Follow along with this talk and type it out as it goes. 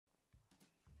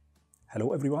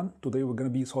Hello everyone, today we're going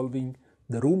to be solving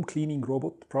the room cleaning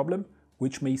robot problem,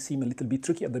 which may seem a little bit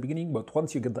tricky at the beginning, but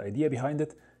once you get the idea behind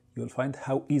it, you'll find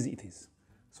how easy it is.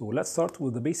 So let's start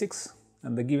with the basics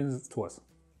and the givens to us.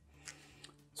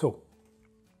 So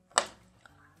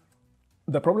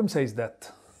the problem says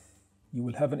that you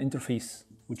will have an interface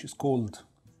which is called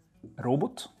a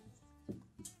robot.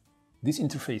 This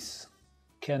interface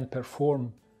can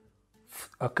perform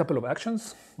a couple of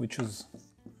actions, which is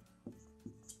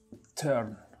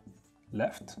turn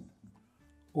left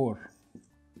or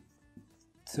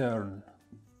turn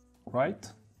right,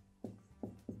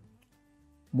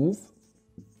 move,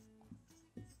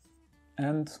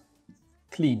 and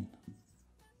clean.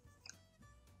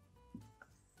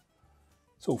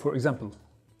 So for example,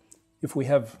 if we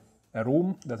have a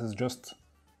room that is just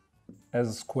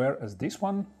as square as this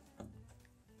one,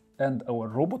 and our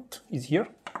robot is here,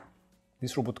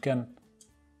 this robot can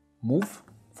move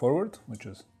forward, which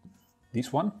is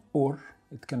this one, or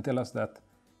it can tell us that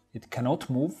it cannot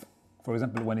move. For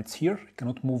example, when it's here, it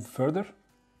cannot move further.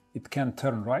 It can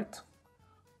turn right,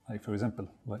 like for example,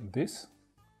 like this.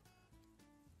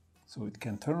 So it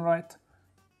can turn right,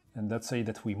 and let's say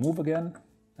that we move again.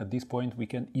 At this point, we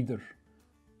can either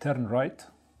turn right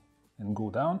and go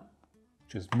down,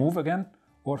 which is move again,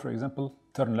 or for example,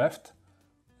 turn left,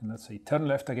 and let's say turn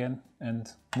left again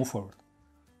and move forward.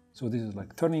 So this is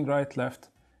like turning right, left,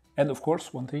 and of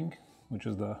course, one thing, which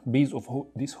is the base of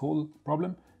this whole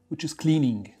problem, which is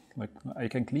cleaning. Like I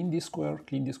can clean this square,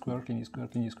 clean this square, clean this square,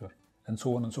 clean this square, and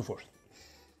so on and so forth.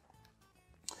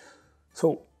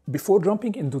 So before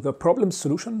jumping into the problem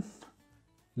solution,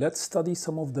 let's study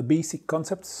some of the basic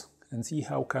concepts and see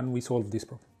how can we solve this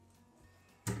problem.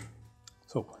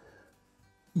 So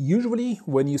usually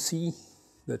when you see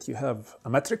that you have a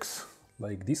matrix,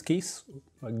 like this case,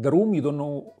 like the room, you don't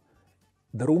know,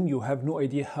 the room you have no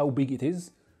idea how big it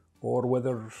is, or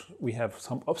whether we have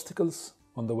some obstacles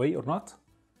on the way or not.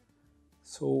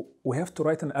 So we have to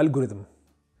write an algorithm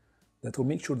that will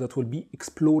make sure that we'll be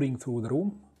exploring through the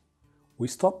room. We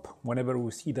stop whenever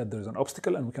we see that there's an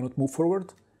obstacle and we cannot move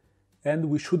forward, and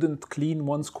we shouldn't clean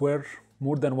one square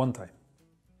more than one time.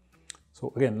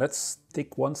 So again, let's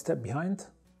take one step behind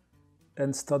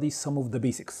and study some of the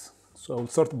basics. So I'll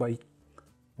start by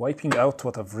wiping out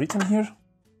what I've written here.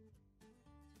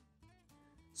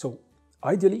 So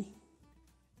ideally,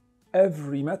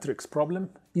 every matrix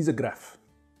problem is a graph.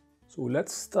 So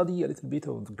let's study a little bit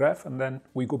of the graph and then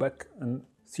we go back and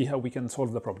see how we can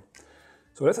solve the problem.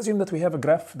 So let's assume that we have a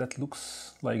graph that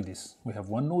looks like this. We have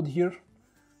one node here,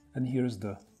 and here's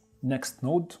the next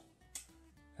node,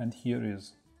 and here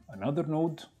is another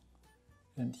node,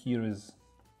 and here is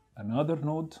another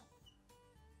node.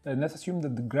 And let's assume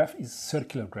that the graph is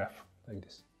circular graph, like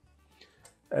this.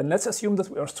 And let's assume that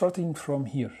we are starting from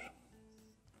here.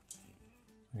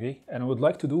 Okay, and I would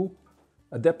like to do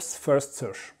a depth first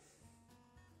search.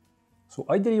 So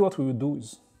ideally what we would do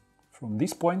is, from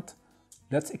this point,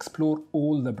 let's explore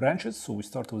all the branches. So we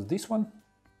start with this one.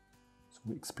 So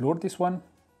we explore this one.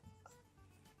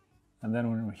 And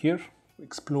then when we're here, we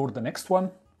explore the next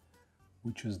one,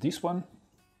 which is this one.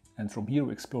 And from here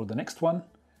we explore the next one,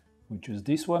 which is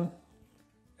this one.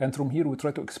 And from here we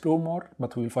try to explore more,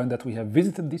 but we'll find that we have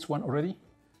visited this one already.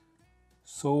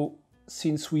 So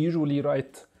since we usually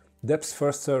write depth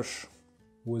first search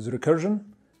with recursion,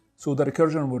 so the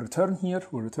recursion will return here,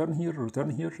 will return here, return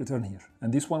here, return here.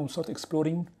 And this one will start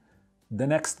exploring the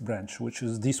next branch, which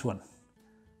is this one.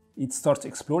 It starts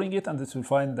exploring it, and it will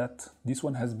find that this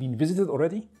one has been visited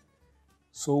already.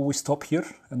 So we stop here,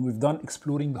 and we've done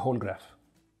exploring the whole graph.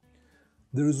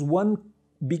 There is one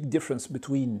big difference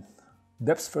between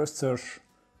depth first search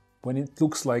when it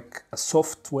looks like a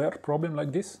software problem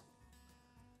like this,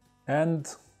 and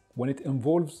when it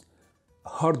involves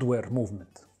hardware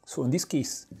movement. So in this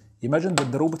case, imagine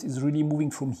that the robot is really moving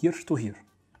from here to here.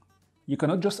 You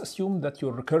cannot just assume that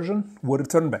your recursion will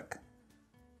return back.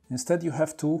 Instead, you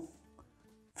have to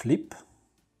flip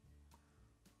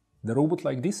the robot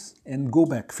like this and go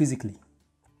back physically.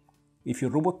 If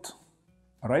your robot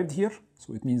arrived here,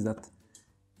 so it means that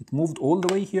it moved all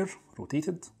the way here,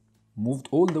 rotated, moved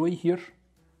all the way here,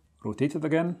 rotated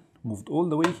again, moved all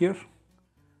the way here,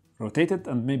 rotated,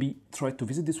 and maybe tried to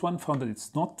visit this one, found that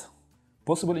it's not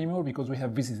possible anymore because we have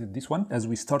visited this one as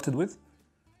we started with.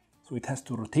 So it has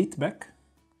to rotate back,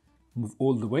 move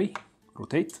all the way,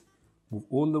 rotate, move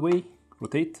all the way,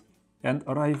 rotate, and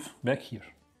arrive back here.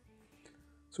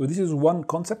 So this is one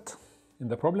concept in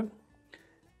the problem.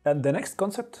 And the next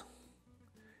concept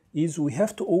is we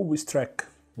have to always track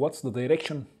what's the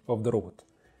direction of the robot.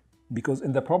 Because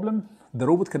in the problem, the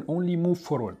robot can only move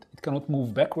forward. It cannot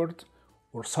move backward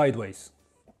or sideways.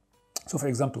 So for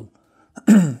example,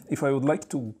 if I would like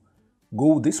to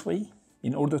go this way,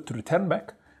 in order to return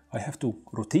back, I have to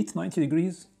rotate 90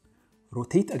 degrees,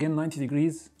 rotate again 90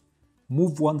 degrees,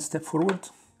 move one step forward,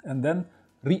 and then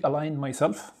realign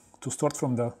myself to start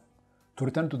from to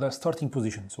return to the starting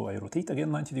position. So I rotate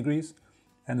again 90 degrees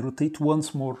and rotate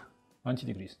once more 90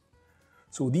 degrees.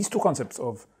 So these two concepts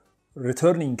of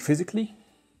returning physically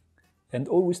and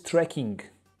always tracking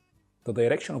the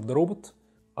direction of the robot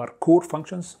are core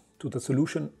functions to the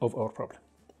solution of our problem.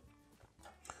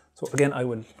 So again, I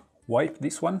will wipe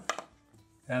this one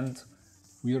and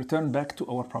we return back to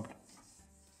our problem.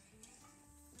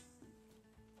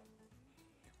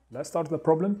 Let's start the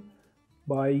problem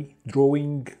by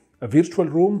drawing a virtual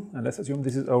room, and let's assume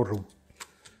this is our room.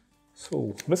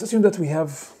 So let's assume that we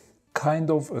have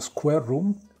kind of a square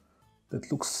room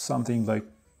that looks something like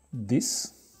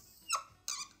this.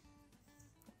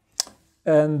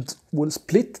 And we'll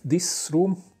split this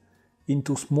room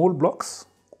into small blocks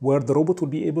where the robot will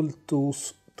be able to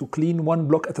clean one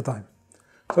block at a time.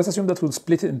 So let's assume that we'll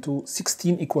split it into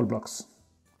 16 equal blocks.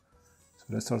 So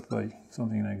let's start by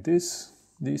something like this,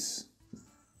 this,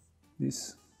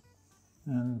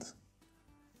 and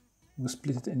we'll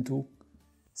split it into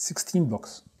 16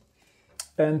 blocks.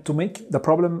 And to make the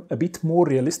problem a bit more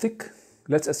realistic,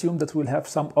 let's assume that we'll have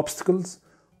some obstacles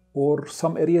or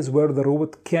some areas where the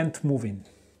robot can't move in.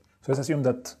 So let's assume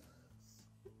that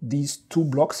these two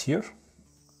blocks here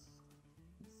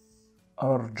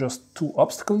are just two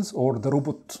obstacles, or the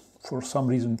robot for some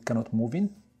reason cannot move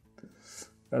in.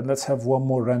 And let's have one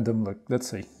more random, like let's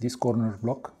say this corner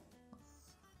block,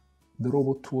 the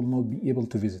robot will not be able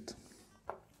to visit.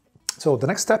 So the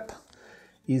next step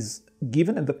is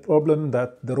given in the problem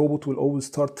that the robot will always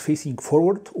start facing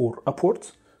forward or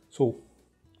upwards. So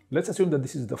let's assume that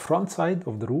this is the front side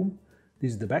of the room,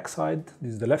 this is the back side,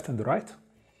 this is the left and the right.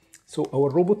 So our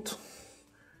robot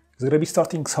is going to be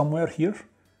starting somewhere here,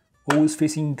 always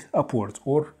facing upwards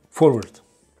or forward.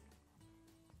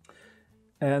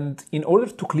 And in order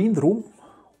to clean the room,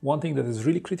 one thing that is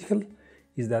really critical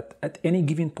is that at any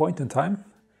given point in time,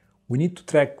 we need to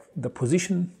track the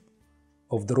position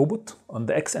of the robot on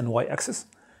the X and Y axis,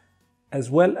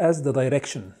 as well as the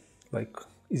direction. Like,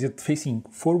 is it facing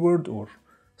forward or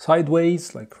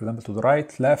sideways, like for example to the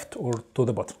right, left, or to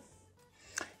the bottom.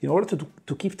 In order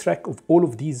to keep track of all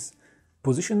of these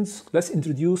positions, let's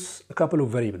introduce a couple of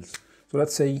variables. So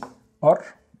let's say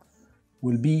R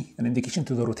will be an indication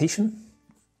to the rotation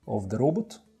of the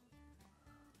robot,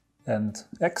 and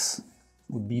X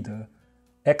would be the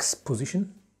X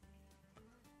position,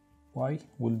 Y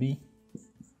will be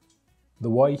the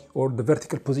Y or the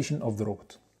vertical position of the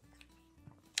robot.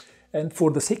 And for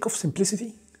the sake of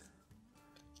simplicity,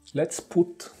 let's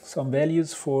put some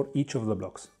values for each of the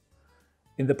blocks.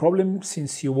 In the problem,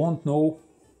 since you won't know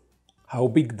how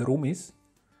big the room is,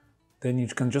 then you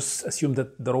can just assume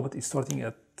that the robot is starting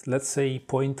at, let's say,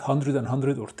 point 100 and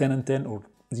 100, or 10 and 10, or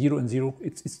 0 and 0.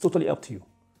 It's totally up to you.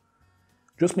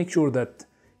 Just make sure that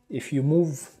if you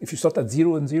start at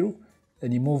 0 and 0,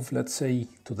 and you move, let's say,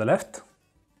 to the left,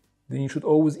 then you should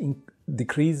always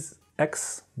decrease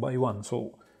X by 1.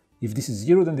 So if this is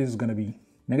 0, then this is going to be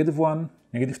 -1,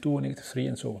 -2, -3,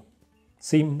 and so on.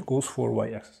 Same goes for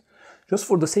Y-axis. Just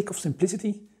for the sake of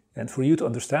simplicity and for you to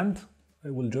understand, I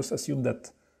will just assume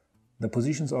that the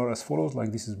positions are as follows,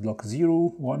 like this is block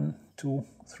 0, 1, 2,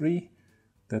 3.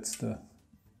 That's the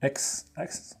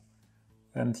X-axis.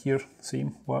 And here,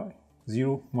 same, Y,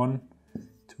 0, 1,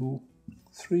 2,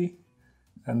 3.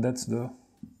 And that's the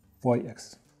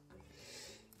Y-axis.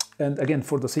 And again,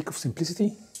 for the sake of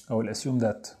simplicity, I will assume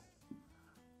that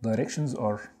directions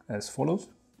are as follows.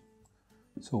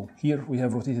 So here we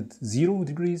have rotated 0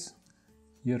 degrees,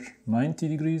 here 90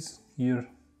 degrees, here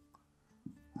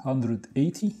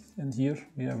 180, and here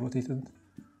we have rotated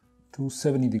to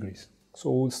 70 degrees.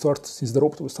 So we'll start, since the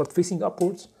robot will start facing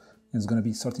upwards, it's going to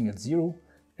be starting at 0.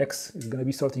 X is going to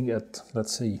be starting at,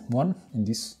 let's say, 1 in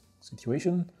this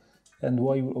situation, and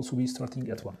Y will also be starting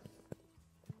at 1.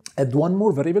 Add one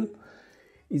more variable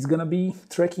is going to be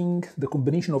tracking the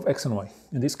combination of X and Y.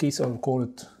 In this case, I will call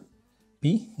it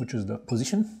P, which is the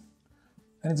position,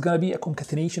 and it's going to be a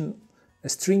concatenation, a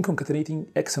string concatenating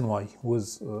X and Y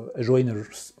with a joiner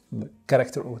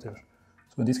character or whatever.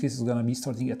 So in this case, it's going to be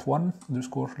starting at 1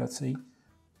 underscore, let's say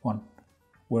 1,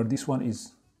 where this one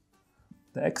is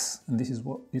the X and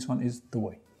this one is the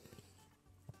Y.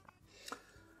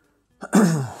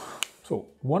 So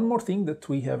one more thing that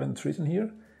we haven't written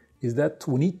here is that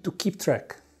we need to keep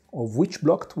track of which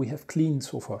block we have cleaned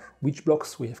so far, which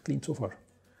blocks we have cleaned so far.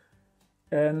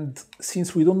 And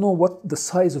since we don't know what the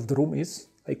size of the room is,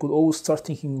 I could always start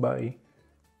thinking by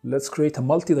let's create a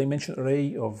multi-dimensional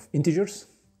array of integers,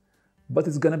 but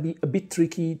it's gonna be a bit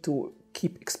tricky to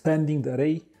keep expanding the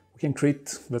array. We can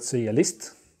create, let's say, a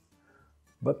list,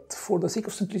 but for the sake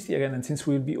of simplicity again, and since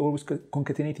we'll be always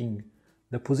concatenating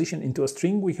the position into a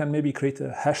string, we can maybe create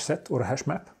a hash set or a hash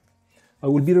map. I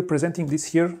will be representing this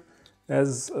here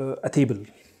as a table.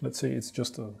 Let's say it's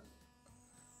just a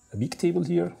big table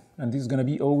here, and this is gonna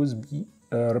be always be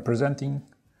representing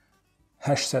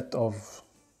hash set of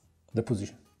the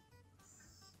position.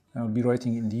 I'll be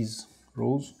writing in these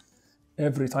rows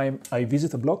every time I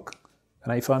visit a block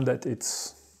and I find that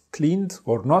it's cleaned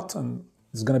or not, and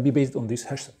it's going to be based on this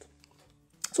hash set.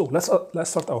 So let's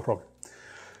start our problem.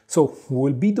 So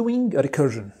we'll be doing a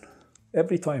recursion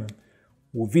every time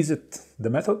we visit the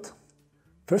method.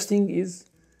 First thing is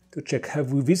to check,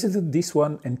 have we visited this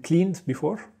one and cleaned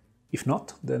before? If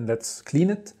not, then let's clean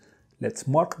it. Let's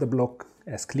mark the block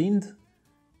as cleaned,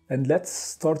 and let's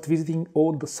start visiting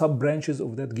all the sub-branches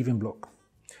of that given block.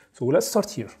 So let's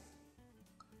start here.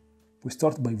 We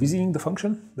start by visiting the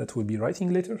function that we'll be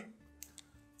writing later.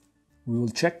 We will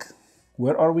check,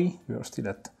 where are we? We are still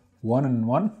at 1 and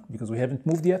 1 because we haven't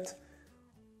moved yet.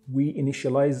 We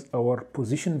initialize our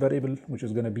position variable, which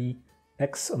is going to be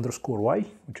x underscore y,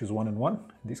 which is 1 and 1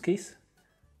 in this case.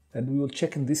 And we will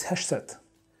check in this hash set,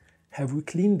 have we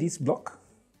cleaned this block?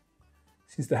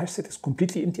 Since the hash set is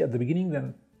completely empty at the beginning,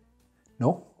 then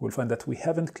no, we'll find that we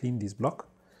haven't cleaned this block.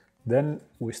 Then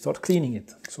we start cleaning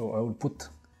it. So I will put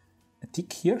a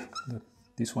tick here, that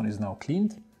this one is now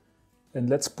cleaned. And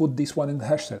let's put this one in the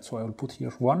hash set. So I will put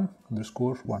here 1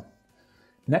 underscore 1.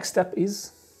 Next step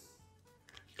is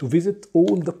to visit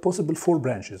all the possible 4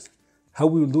 branches. How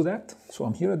we will do that? So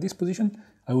I'm here at this position.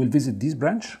 I will visit this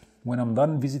branch. When I'm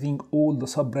done visiting all the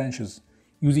sub branches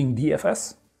using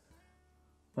DFS,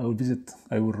 I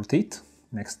will rotate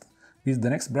next. Visit the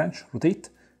next branch, rotate,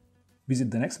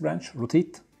 visit the next branch,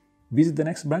 rotate, visit the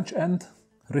next branch, and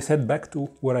reset back to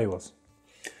where I was.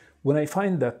 When I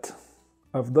find that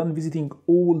I've done visiting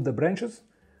all the branches,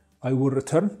 I will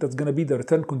return. That's going to be the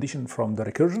return condition from the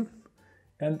recursion,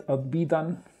 and I'll be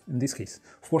done in this case.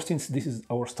 Of course, since this is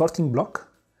our starting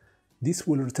block, this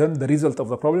will return the result of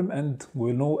the problem, and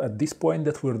we'll know at this point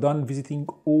that we're done visiting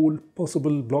all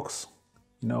possible blocks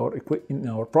in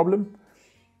our problem,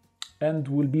 and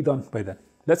we'll be done by then.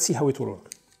 Let's see how it will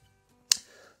work.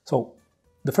 So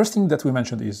the first thing that we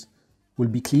mentioned is we'll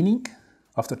be cleaning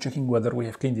after checking whether we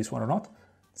have cleaned this one or not.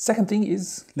 Second thing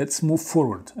is let's move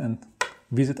forward and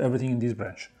visit everything in this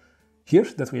branch. Here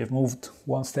that we have moved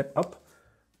one step up,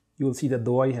 you will see that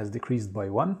the y has decreased by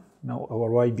 1. Now our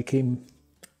y became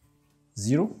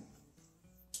 0,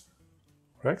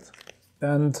 correct?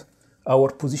 And our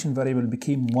position variable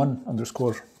became 1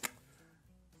 underscore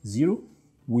 0.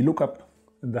 We look up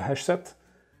in the hash set.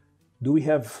 Do we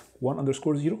have 1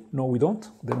 underscore 0? No, we don't.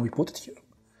 Then we put it here.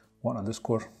 1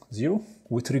 underscore 0.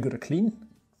 We trigger a clean,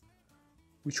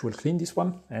 which will clean this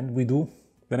one, and we do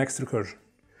the next recursion.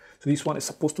 So this one is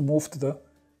supposed to move to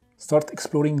start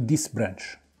exploring this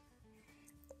branch.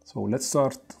 So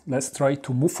let's try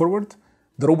to move forward.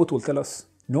 The robot will tell us,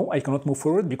 no, I cannot move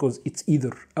forward because it's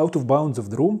either out of bounds of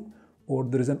the room or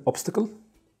there is an obstacle,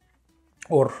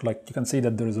 or like you can say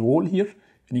that there is a wall here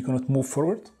and you cannot move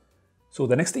forward. So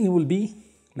the next thing will be,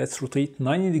 let's rotate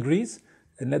 90 degrees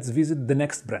and let's visit the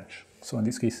next branch. So in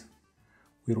this case,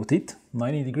 we rotate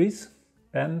 90 degrees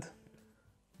and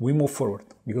we move forward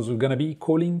because we're going to be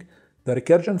calling the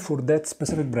recursion for that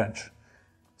specific branch.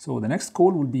 So the next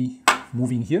call will be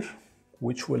moving here,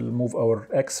 which will move our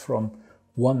x from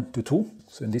 1 to 2.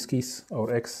 So in this case,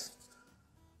 our x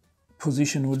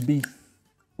position will be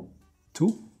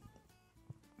 2.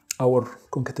 Our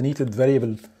concatenated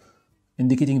variable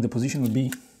indicating the position will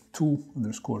be 2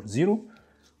 underscore 0.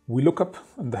 We look up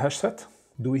in the hash set.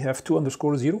 Do we have 2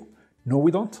 underscore 0? No,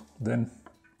 we don't. Then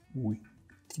we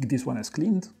take this one as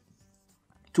cleaned.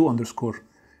 2 underscore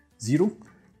 0.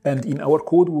 And in our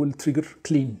code, we will trigger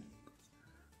clean.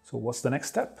 So what's the next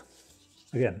step?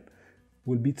 Again,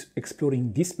 we'll be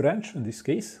exploring this branch in this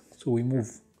case. So we move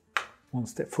one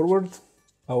step forward.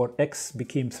 Our x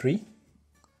became 3.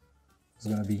 It's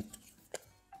going to be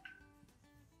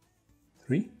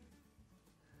 3.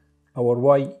 Our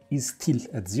y is still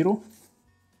at 0.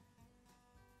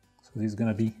 So this is going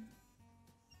to be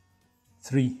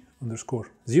 3 underscore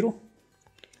 0.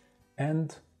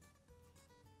 And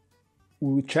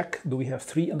we will check, do we have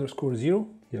 3 underscore 0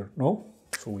 here? No.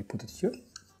 So we put it here,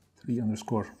 3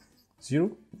 underscore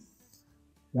 0.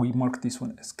 We mark this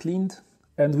one as cleaned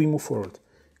and we move forward.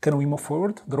 Can we move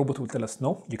forward? The robot will tell us,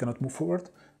 no, you cannot move forward.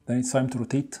 Then it's time to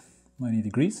rotate 90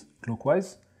 degrees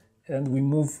clockwise and we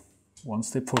move one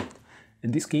step forward.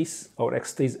 In this case, our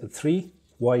x stays at 3,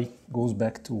 y goes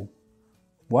back to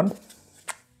 1.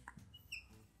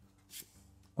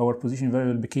 Our position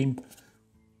variable became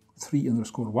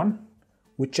 3_1.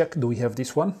 We check, do we have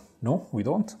this one? No, we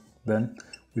don't. Then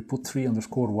we put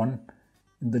 3_1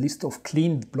 in the list of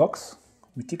cleaned blocks.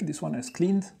 We tick this one as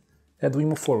cleaned and we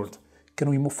move forward. Can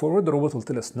we move forward? The robot will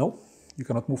tell us no, you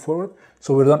cannot move forward.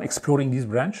 So we're done exploring this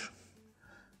branch.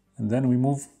 And then we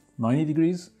move 90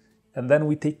 degrees and then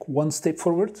we take one step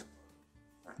forward.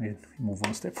 We move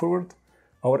one step forward.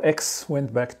 Our x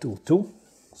went back to 2,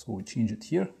 so we change it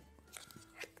here.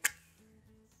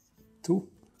 2.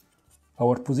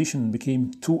 Our position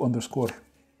became 2_1.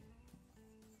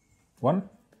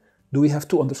 Do we have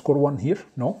 2_1 here?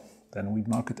 No. Then we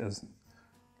mark it as,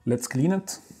 let's clean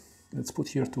it. Let's put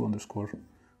here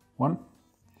 2_1.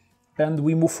 And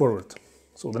we move forward.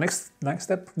 So the next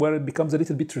step where it becomes a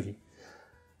little bit tricky.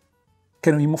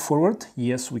 Can we move forward?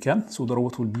 Yes, we can. So the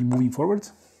robot will be moving forward.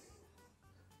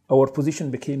 Our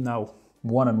position became now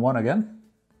 1 and 1 again.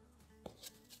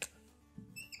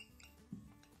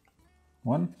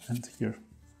 1 and here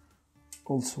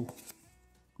also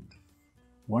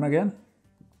 1 again.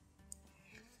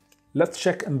 Let's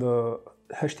check in the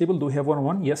hash table. Do we have 1 and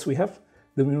 1? Yes, we have.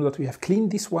 Then we know that we have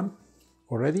cleaned this one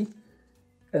already.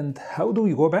 And how do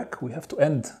we go back? We have to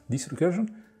end this recursion.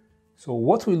 So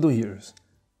what we'll do here is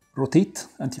rotate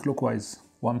anti-clockwise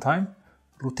 1 time,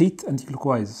 rotate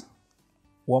anti-clockwise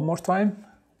 1 more time,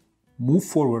 move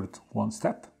forward 1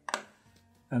 step,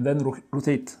 and then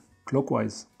rotate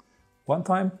clockwise 1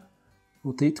 time,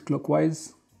 rotate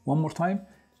clockwise 1 more time,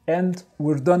 and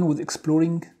we're done with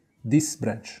exploring this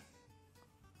branch.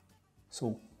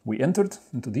 So we entered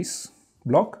into this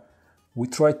block, we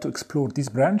tried to explore this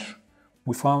branch,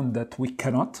 we found that we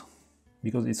cannot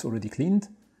because it's already cleaned,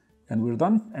 and we're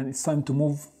done, and it's time to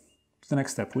move to the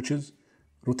next step, which is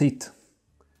rotate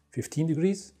 15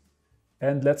 degrees,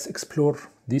 and let's explore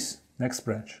this next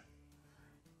branch.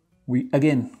 We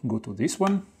again go to this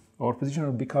one, our position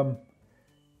will become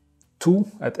 2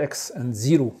 at x and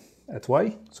 0 at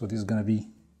y, so this is going to be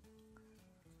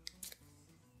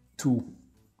 2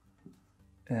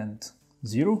 and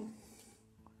 0.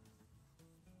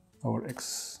 Our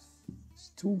x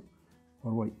is 2,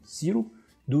 our y is 0.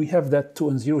 Do we have that 2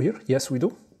 and 0 here? Yes, we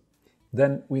do.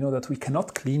 Then we know that we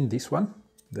cannot clean this one.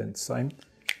 Then it's time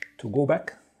to go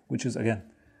back, which is again,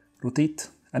 rotate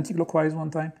anti-clockwise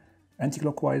 1 time,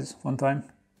 anti-clockwise 1 time,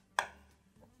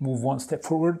 move 1 step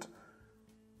forward,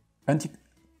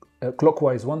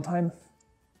 clockwise 1 time,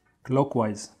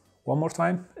 clockwise 1 more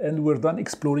time, and we're done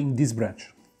exploring this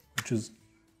branch, which is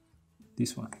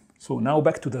this one. So now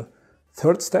back to the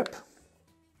third step,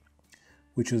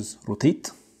 which is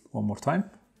rotate 1 more time.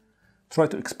 Try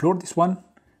to explore this one.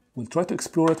 We'll try to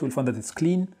explore it. We'll find that it's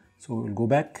clean. So we'll go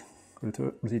back,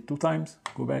 rotate 2 times,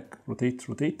 go back, rotate,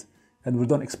 rotate, and we're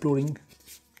done exploring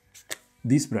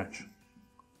this branch.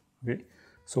 Okay.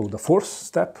 So the fourth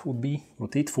step would be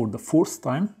rotate for the fourth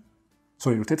time.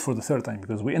 Sorry, rotate for the third time,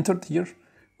 because we entered here,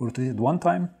 we rotated 1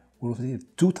 time, we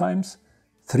rotated 2 times,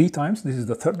 3 times. This is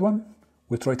the third one.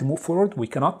 We try to move forward. We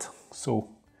cannot. So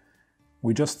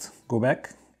we just go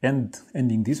back and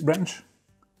ending this branch,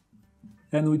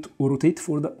 and we rotate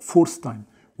for the fourth time.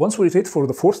 Once we rotate for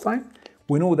the fourth time,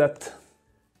 we know that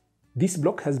this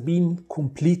block has been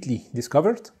completely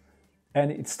discovered,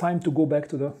 and it's time to go back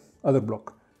to the other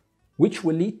block, which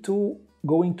will lead to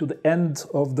going to the end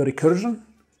of the recursion.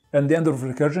 And the end of the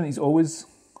recursion is always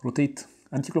rotate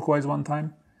anti-clockwise 1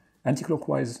 time,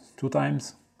 anti-clockwise 2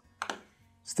 times,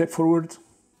 step forward,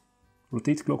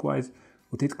 rotate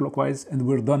clockwise, and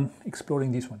we're done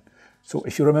exploring this one. So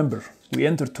if you remember, we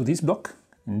entered to this block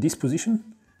in this position.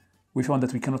 We found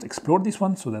that we cannot explore this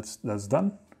one, so that's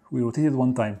done. We rotated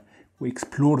 1 time. We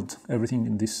explored everything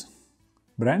in this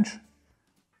branch.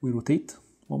 We rotate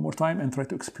 1 more time and try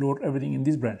to explore everything in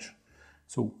this branch.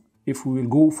 So if we will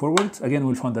go forward, again,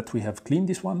 we'll find that we have cleaned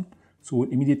this one. So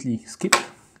we'll immediately skip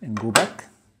and go back,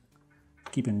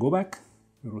 keep and go back,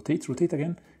 we rotate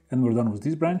again, and we're done with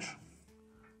this branch.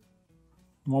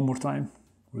 1 more time,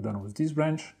 we're done with this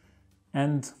branch,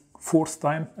 and 4th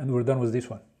time, and we're done with this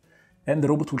one. And the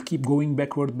robot will keep going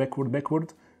backward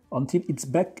until it's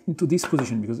back into this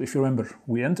position, because if you remember,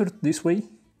 we entered this way,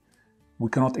 we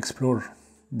cannot explore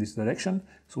this direction,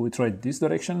 so we tried this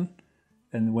direction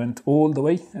and went all the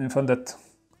way, and found that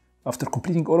after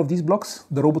completing all of these blocks,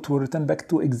 the robot will return back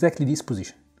to exactly this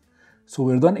position. So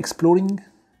we're done exploring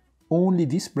only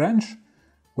this branch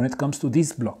when it comes to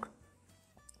this block.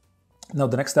 Now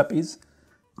the next step is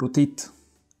rotate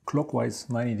clockwise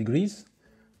 90 degrees,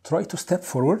 try to step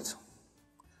forward.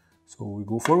 So we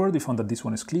go forward, we found that this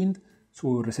one is cleaned, So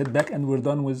we'll reset back and we're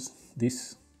done with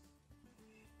this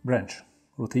branch.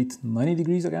 Rotate 90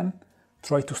 degrees again,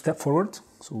 try to step forward.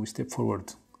 So we step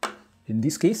forward in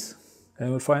this case, and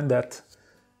we'll find that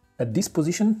at this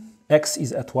position, X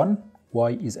is at 1,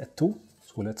 Y is at 2.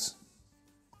 So let's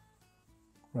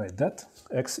write that.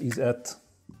 X is at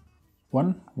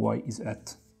 1, Y is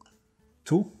at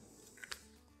 2.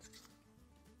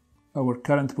 Our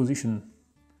current position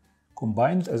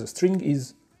combined as a string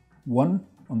is 1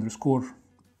 underscore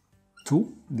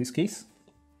 2 in this case.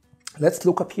 Let's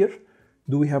look up here.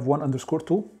 Do we have 1 underscore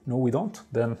 2? No, we don't.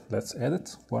 Then let's add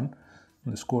it, 1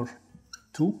 underscore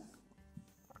 2.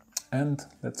 And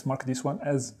let's mark this one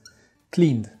as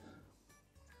cleaned.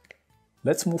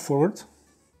 Let's move forward.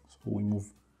 So we move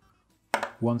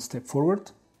one step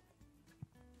forward.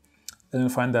 And we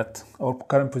find that our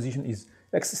current position is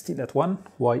X is still at 1,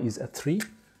 Y is at 3.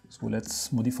 So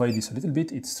let's modify this a little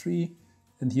bit. It's 3,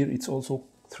 and here it's also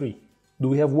 3. Do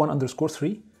we have 1 underscore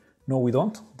 3? No, we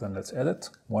don't. Then let's add it,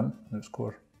 1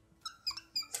 underscore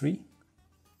 3.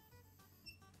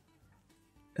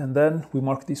 And then we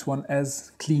mark this one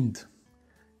as cleaned.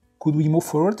 Could we move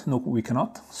forward? No, we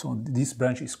cannot. So this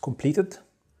branch is completed.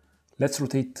 Let's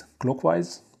rotate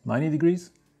clockwise, 90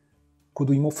 degrees. Could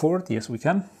we move forward? Yes, we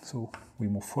can. So we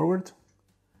move forward.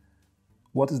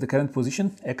 What is the current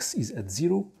position? X is at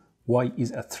 0, Y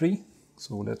is at 3.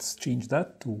 So let's change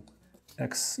that to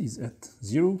X is at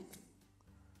 0.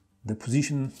 The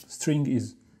position string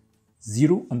is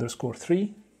 0 underscore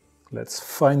 3. Let's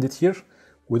find it here.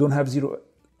 We don't have 0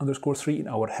 underscore 3 in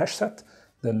our hash set.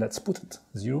 Then let's put it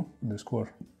 0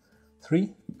 underscore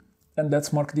 3. And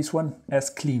let's mark this one as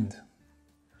cleaned.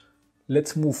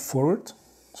 Let's move forward.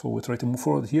 So we try to move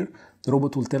forward here. The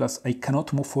robot will tell us I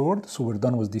cannot move forward. So we're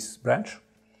done with this branch.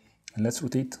 And let's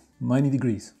rotate 90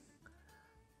 degrees.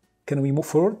 Can we move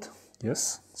forward?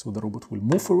 Yes. So the robot will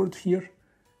move forward here.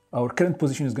 Our current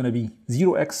position is going to be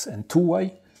 0x and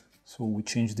 2y. So we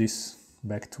change this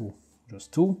back to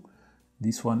just 2.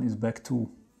 This one is back to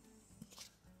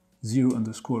 0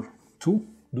 underscore 2.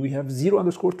 Do we have 0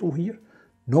 underscore 2 here?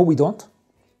 No, we don't.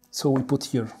 So we put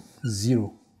here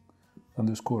 0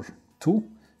 underscore 2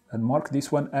 and mark this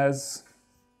one as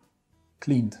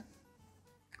cleaned.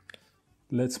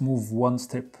 Let's move one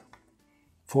step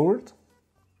forward.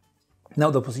 Now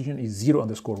the position is 0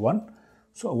 underscore 1.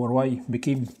 So our y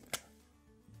became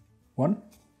 1.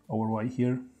 Our y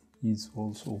here is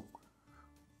also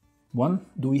 1.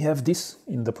 Do we have this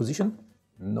in the position?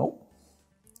 No.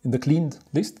 In the cleaned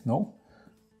list? No.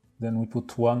 Then we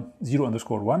put 0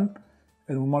 underscore 1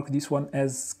 and we mark this one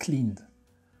as cleaned.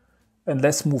 And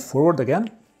let's move forward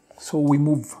again. So we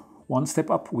move one step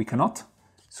up, we cannot.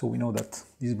 So we know that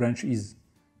this branch is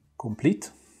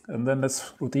complete. And then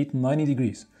let's rotate 90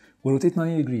 degrees. We rotate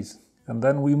 90 degrees and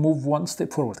then we move one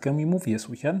step forward. Can we move? Yes,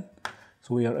 we can.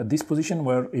 So we are at this position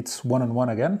where it's 1 and 1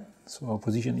 again. So our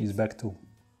position is back to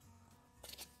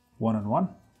 1 and 1.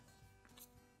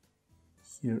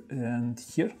 Here and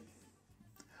here.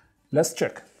 Let's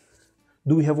check.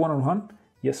 Do we have 1 and 1?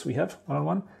 Yes, we have 1 and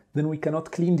 1. Then we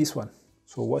cannot clean this one.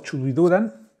 So what should we do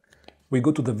then? We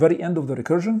go to the very end of the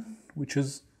recursion, which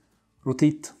is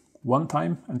rotate one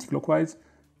time anti-clockwise,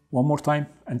 one more time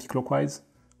anti-clockwise,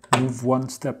 move one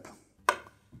step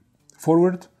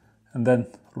forward, and then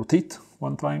rotate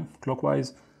one time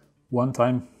clockwise, one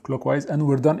time clockwise, and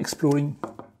we're done exploring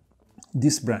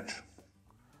this branch.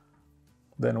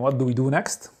 Then what do we do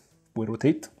next? We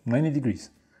rotate 90 degrees.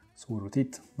 So we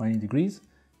rotate 90 degrees,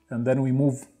 and then we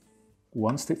move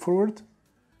one step forward.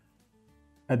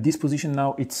 At this position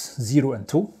now it's 0 and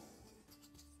 2.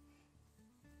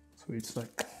 So it's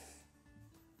like...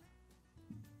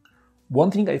 One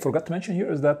thing I forgot to mention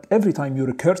here is that every time you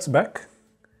recurse back,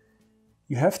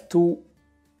 you have to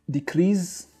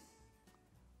decrease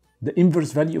the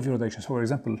inverse value of your direction. So for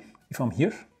example, if I'm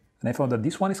here and I found that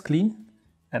this one is clean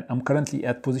and I'm currently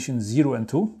at position 0 and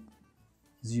 2,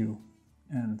 0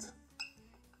 and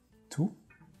 2,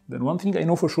 then one thing I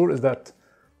know for sure is that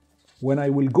when I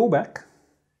will go back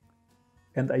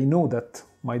and I know that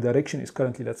my direction is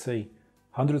currently, let's say,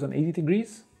 180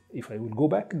 degrees, if I will go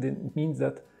back, then it means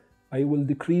that I will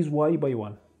decrease y by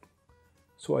 1.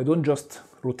 So I don't just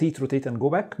rotate and go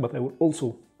back, but I will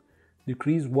also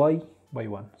decrease y by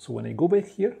 1. So when I go back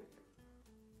here,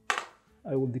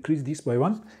 I will decrease this by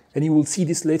 1, and you will see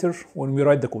this later when we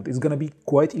write the code. It's going to be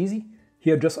quite easy.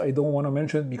 Here just I don't want to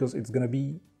mention it because it's going to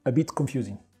be a bit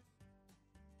confusing.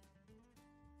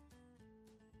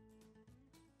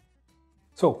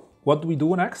 So what do we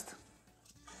do next?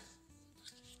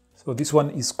 So this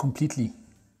one is completely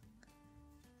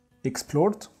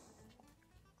explored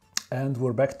and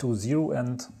we're back to 0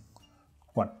 and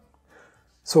 1.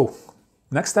 So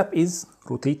next step is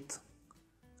rotate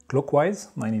clockwise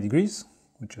 90 degrees,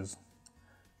 which is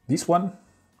this one.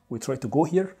 We try to go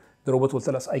here. The robot will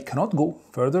tell us I cannot go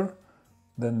further.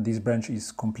 Then this branch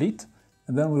is complete.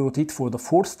 And then we rotate for the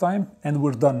 4th time and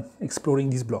we're done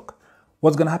exploring this block.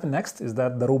 What's going to happen next is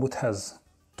that the robot has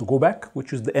to go back,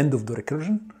 which is the end of the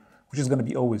recursion, which is going to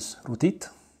be always rotate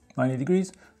 90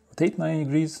 degrees, rotate 90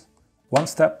 degrees, one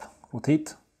step,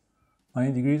 rotate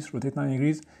 90 degrees, rotate 90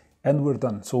 degrees, and we're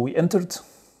done. So we entered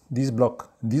this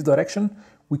block in this direction.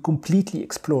 We completely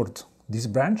explored this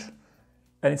branch,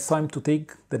 and it's time to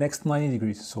take the next 90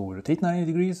 degrees. So we rotate 90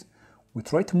 degrees, we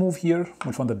try to move here,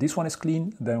 we'll find that this one is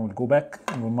clean, then we'll go back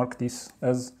and we'll mark this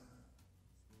as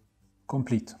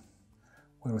complete.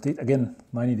 We rotate again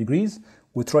 90 degrees,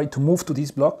 we try to move to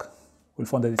this block, we'll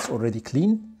find that it's already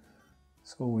clean.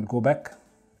 So we'll go back,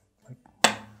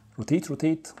 rotate,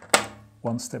 rotate,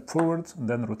 one step forward, and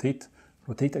then rotate,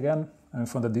 rotate again, and we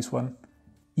find that this one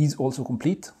is also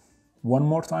complete. One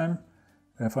more time,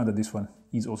 and I find that this one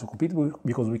is also complete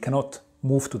because we cannot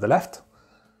move to the left.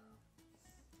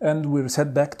 And we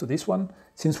reset back to this one.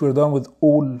 Since we're done with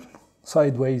all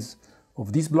sideways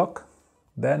of this block,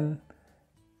 then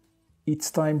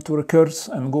it's time to recurse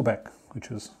and go back,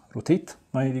 which is rotate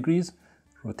 90 degrees,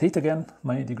 rotate again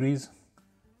 90 degrees,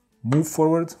 move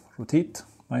forward, rotate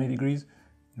 90 degrees,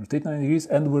 rotate 90 degrees,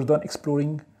 and we're done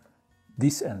exploring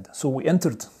this end. So we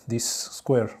entered this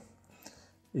square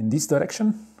in this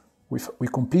direction. We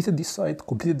completed this side,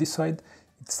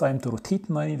 It's time to rotate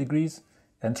 90 degrees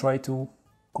and try to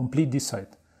complete this side.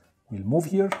 We'll move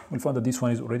here, we'll find that this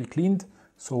one is already cleaned.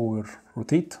 So we'll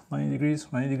rotate 90 degrees,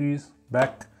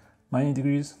 back 90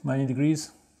 degrees, 90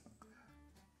 degrees,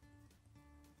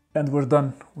 and we're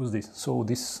done with this. So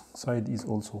this side is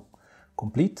also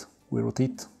complete. We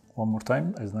rotate one more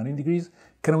time as 90 degrees.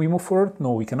 Can we move forward?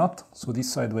 No, we cannot. So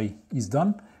this sideway is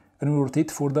done, and we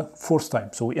rotate for the 4th time.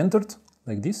 So we entered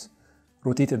like this,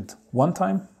 rotated 1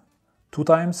 time, 2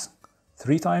 times,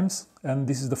 3 times, and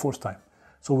this is the 4th time.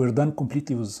 So we're done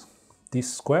completely with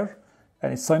this square,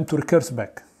 and it's time to recurse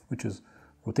back, which is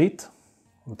rotate,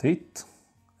 rotate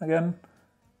again,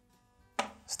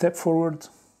 step forward,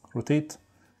 rotate,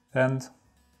 and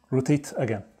rotate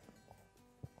again.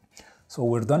 So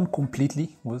we're done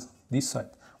completely with this side.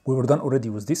 We were done already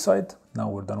with this side, now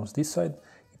we're done with this side.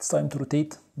 It's time to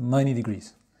rotate 90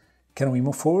 degrees. Can we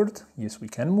move forward? Yes, we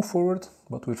can move forward,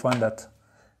 but we'll find that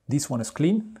this one is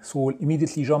clean. So we'll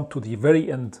immediately jump to the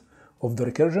very end of the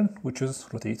recursion, which is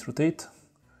rotate, rotate,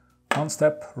 one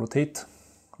step, rotate,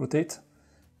 rotate,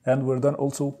 and we're done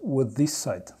also with this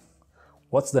side.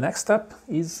 What's the next step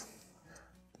is,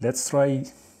 let's try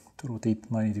to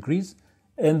rotate 90 degrees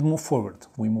and move forward.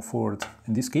 We move forward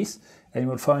in this case, and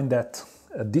you'll find that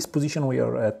at this position we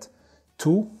are at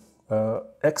 2,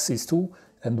 x is 2,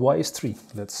 and y is 3.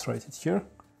 Let's write it here,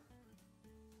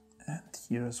 and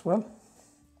here as well.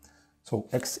 So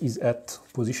x is at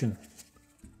position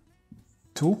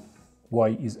 2, y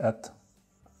is at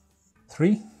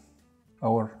 3,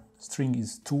 our string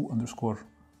is 2 underscore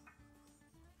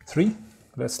 3.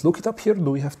 Let's look it up here.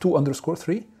 Do we have 2 underscore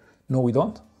 3? No, we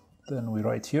don't. Then we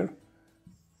write here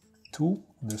 2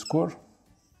 underscore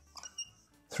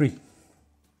 3.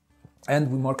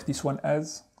 And we mark this one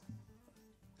as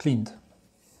cleaned.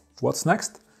 What's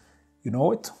next? You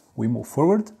know it. We move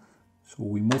forward. So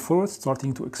we move forward,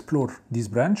 starting to explore this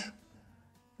branch.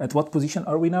 At what position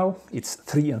are we now? It's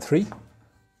 3 and 3.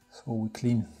 So we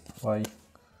clean y.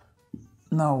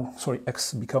 Now, sorry,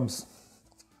 x becomes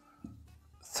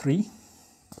 3.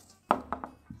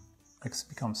 X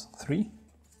becomes 3.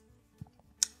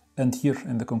 And here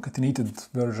in the concatenated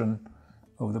version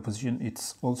of the position,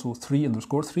 it's also 3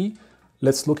 underscore 3.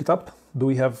 Let's look it up. Do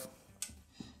we have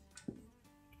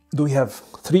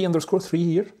 3 underscore 3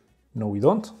 here? No, we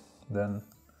don't. Then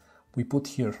we put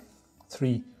here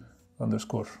 3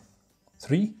 underscore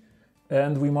 3,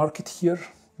 and we mark it here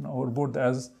on our board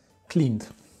as cleaned.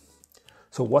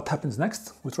 So what happens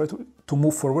next? We try to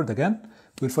move forward again.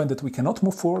 We'll find that we cannot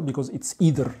move forward because it's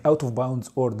either out of bounds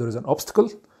or there is an obstacle.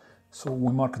 So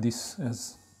we mark this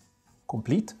as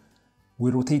complete.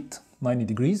 We rotate 90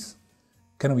 degrees.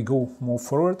 Can we go move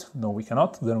forward? No, we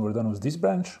cannot. Then we're done with this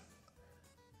branch.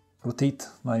 Rotate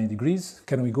 90 degrees.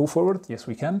 Can we go forward? Yes,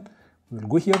 we can. We'll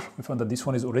go here. We find that this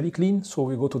one is already clean. So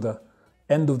we go to the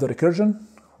end of the recursion.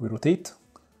 We rotate,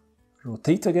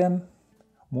 rotate again,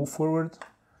 move forward,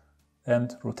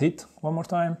 and rotate one more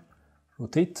time,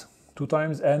 rotate 2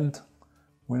 times, and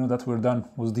we know that we're done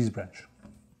with this branch.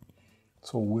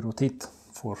 So we rotate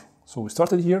so we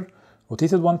started here,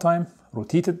 rotated 1 time,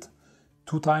 rotated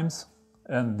 2 times,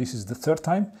 and this is the 3rd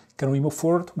time. Can we move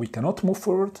forward? We cannot move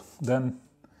forward. Then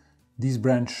this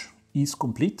branch is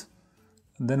complete.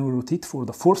 And then we rotate for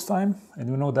the fourth time, and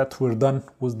we know that we're done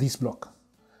with this block.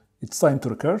 It's time to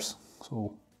recurse.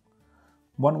 So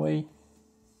one way,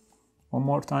 one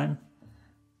more time,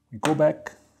 we go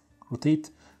back,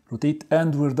 rotate, rotate,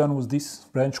 and we're done with this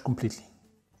branch completely.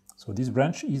 So this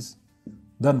branch is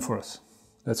done for us.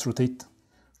 Let's rotate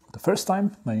for the first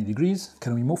time, 90 degrees.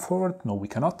 Can we move forward? No, we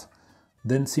cannot.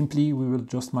 Then simply we will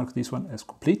just mark this one as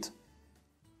complete.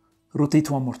 Rotate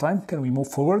one more time. Can we move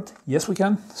forward? Yes, we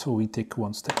can. So we take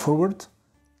one step forward.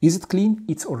 Is it clean?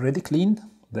 It's already clean.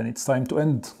 Then it's time to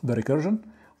end the recursion.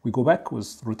 We go back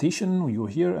with rotation, we go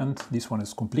here, and this one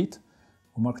is complete.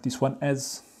 We mark this one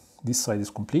as this side is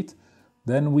complete.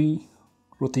 Then we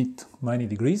rotate 90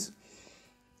 degrees.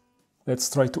 Let's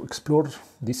try to explore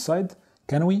this side.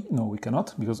 Can we? No, we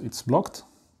cannot because it's blocked.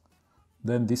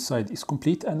 Then this side is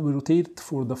complete, and we rotate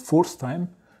for the fourth time.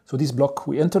 So this block,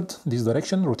 we entered this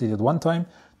direction, rotated one time,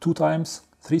 two times,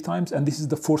 three times, and this is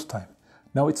the fourth time.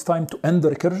 Now it's time to end the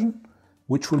recursion,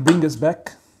 which will bring us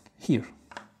back here.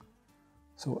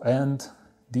 So, and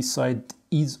this side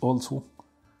is also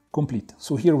complete.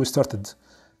 So here we started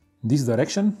this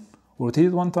direction,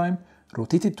 rotated one time,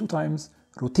 rotated two times,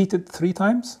 rotated three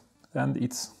times, and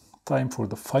it's time for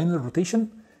the final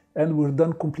rotation, and we're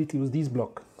done completely with this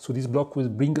block. So this block will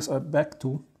bring us back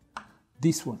to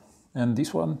this one, and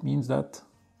this one means that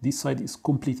this side is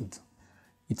completed.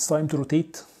 It's time to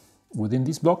rotate within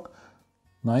this block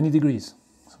 90 degrees.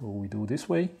 So we do this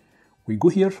way, we go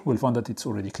here, we'll find that it's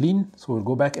already clean, so we'll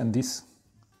go back and this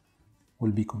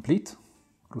will be complete.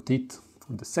 Rotate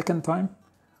for the second time.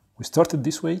 We started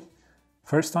this way,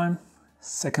 first time,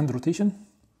 second rotation,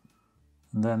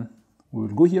 and then we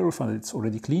will go here, we'll find that it's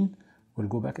already clean. We'll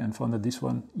go back and find that this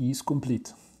one is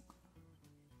complete.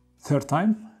 Third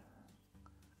time,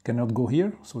 cannot go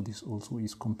here, so this also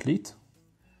is complete.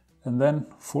 And then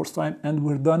fourth time, and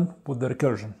we're done with the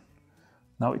recursion.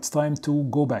 Now it's time to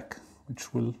go back,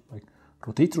 which will like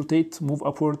rotate, rotate, move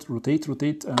upward, rotate,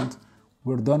 rotate, and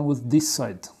we're done with this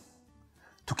side.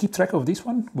 To keep track of this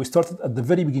one, we started at the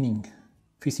very beginning,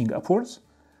 facing upwards.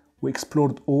 We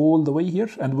explored all the way here,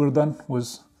 and we're done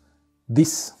with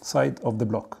this side of the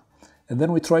block. And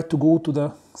then we tried to go to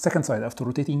the second side after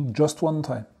rotating just one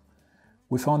time.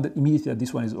 We found that immediately that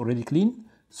this one is already clean,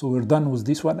 so we're done with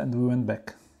this one, and we went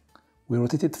back. We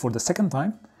rotated for the second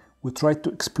time. We tried to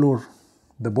explore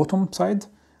the bottom side.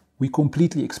 We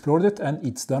completely explored it, and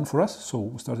it's done for us. So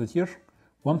we started here,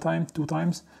 one time, two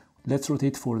times. Let's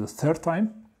rotate for the third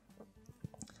time.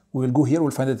 We will go here,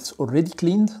 we'll find that it's already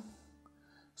cleaned.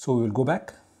 So we will go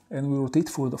back, and we rotate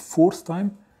for the fourth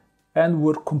time, and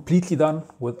we're completely done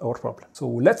with our problem. So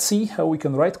let's see how we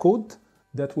can write code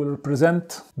that will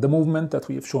represent the movement that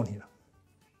we have shown here.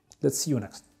 Let's see you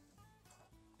next.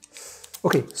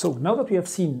 Okay, so now that we have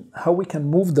seen how we can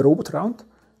move the robot around,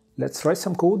 let's write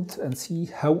some code and see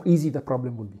how easy the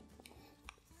problem will be.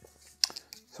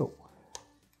 So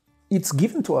it's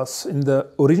given to us in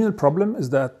the original problem is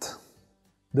that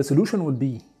the solution will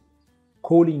be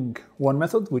calling one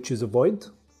method, which is a void.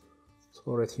 So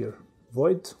right here,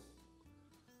 void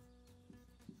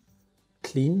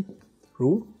clean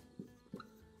room,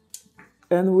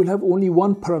 and we'll have only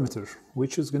one parameter,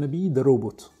 which is going to be the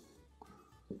robot.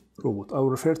 I'll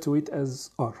refer to it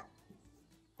as R.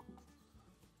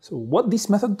 So what this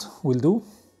method will do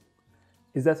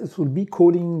is that it will be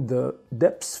calling the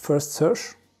depth first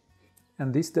search,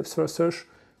 and this depth first search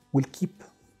will keep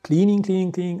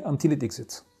cleaning until it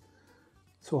exits.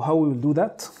 So how we will do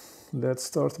that? Let's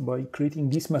start by creating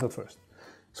this method first.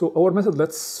 So our method,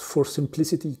 let's for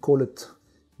simplicity call it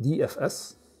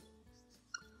DFS,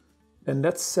 and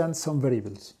let's send some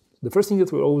variables. The first thing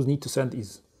that we always need to send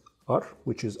is R,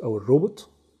 which is our robot.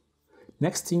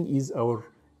 Next thing is our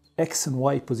X and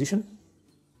Y position,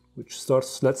 which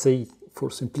starts, let's say for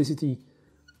simplicity,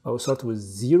 I will start with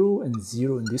 0 and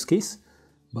 0 in this case.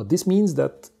 But this means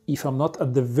that if I'm not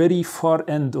at the very far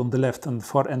end on the left and the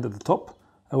far end at the top,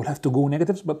 I will have to go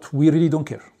negatives, but we really don't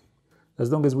care.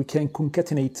 As long as we can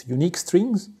concatenate unique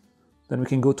strings, then we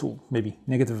can go to maybe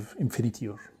negative infinity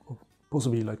or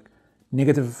possibly like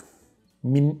negative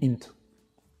min int.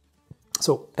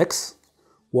 So X,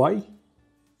 Y,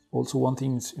 also one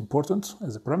thing is important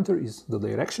as a parameter is the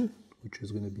direction, which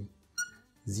is going to be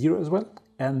 0 as well.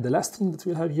 And the last thing that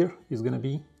we'll have here is going to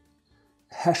be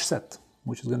hash set,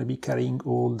 which is going to be carrying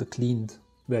all the cleaned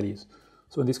values.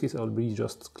 So in this case, I'll be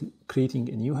just creating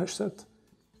a new hash set,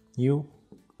 new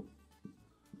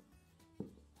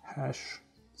hash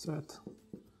set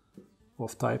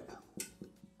of type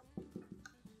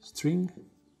string,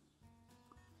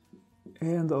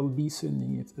 and I'll be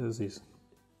sending it as is.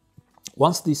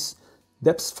 Once this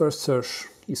depth first search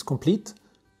is complete,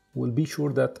 we'll be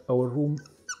sure that our room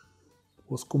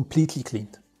was completely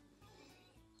cleaned.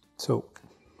 So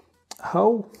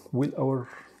how will our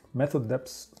method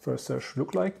depth first search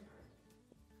look like?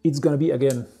 It's going to be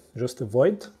again just a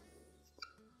void.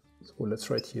 So let's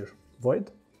write here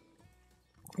void.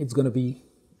 It's going to be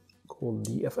called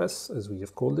DFS as we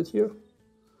have called it here.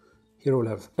 Here we'll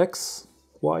have X,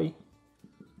 Y,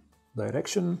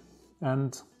 direction,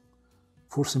 and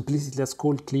for simplicity let's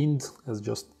call cleaned as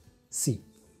just C.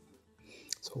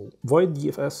 So void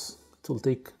DFS, it will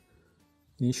take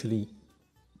initially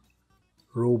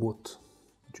robot,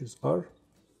 which is R,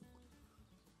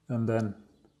 and then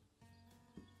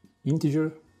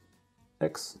integer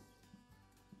X,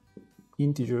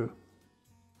 integer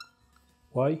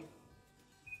Y,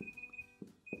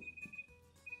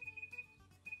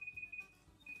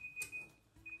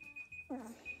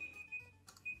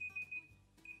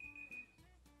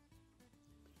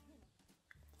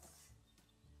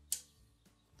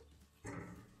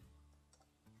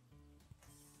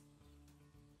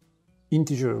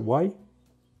 integer Y,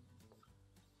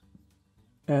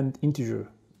 and integer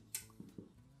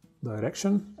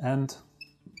direction, and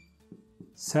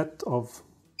set of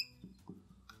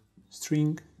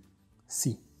string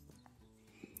C.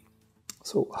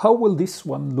 So how will this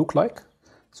one look like?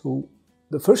 So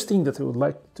the first thing that I would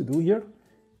like to do here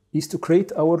is to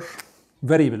create our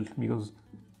variable, because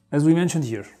as we mentioned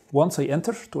here, once I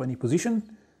enter to any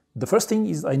position, the first thing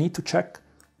is I need to check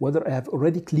whether I have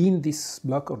already cleaned this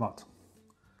block or not.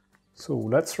 So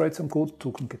let's write some code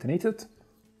to concatenate it.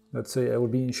 Let's say I will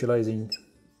be initializing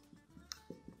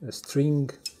a string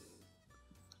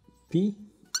p,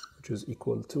 which is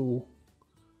equal to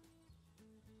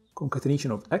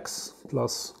concatenation of x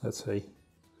plus, let's say,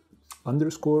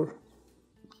 underscore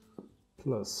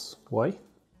plus y.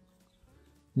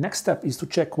 Next step is to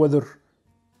check whether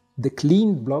the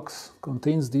cleaned blocks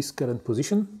contains this current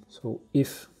position. So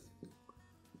if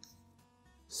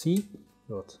c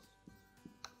dot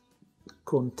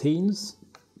contains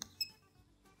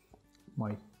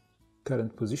my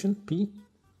current position p,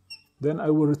 then I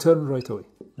will return right away.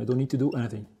 I don't need to do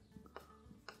anything.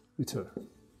 Return.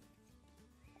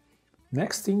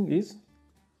 Next thing is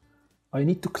I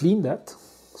need to clean that.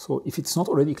 So if it's not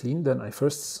already clean, then I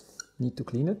first need to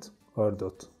clean it. R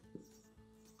dot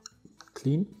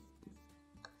clean.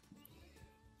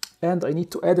 And I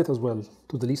need to add it as well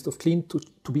to the list of clean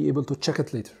to be able to check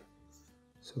it later.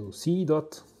 So c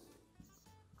dot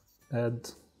add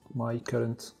my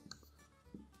current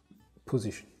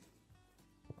position.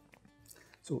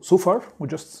 So far we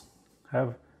just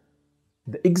have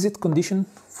the exit condition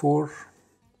for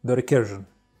the recursion.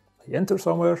 I enter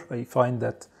somewhere, I find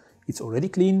that it's already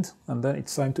cleaned, and then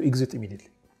it's time to exit immediately.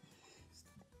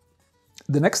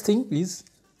 The next thing is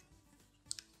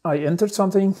I entered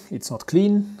something, it's not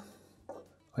clean.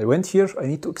 I went here, I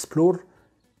need to explore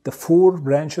the 4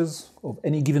 branches of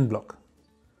any given block.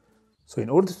 So in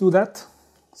order to do that,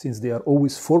 since they are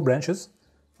always 4 branches,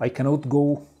 I cannot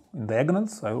go in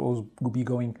diagonals. I will always be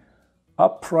going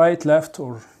up, right, left,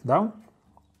 or down.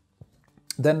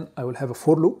 Then I will have a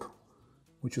for loop,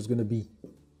 which is going to be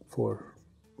for,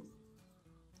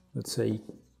 let's say,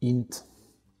 int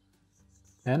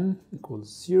n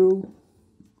equals 0,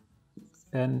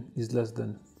 n is less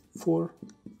than 4,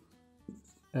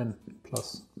 n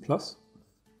plus plus,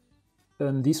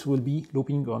 and this will be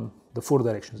looping on the 4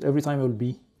 directions. Every time I will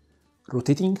be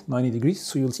rotating 90 degrees.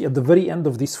 So you'll see at the very end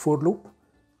of this for loop,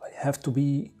 I have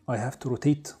to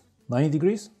rotate 90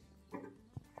 degrees.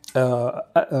 I'll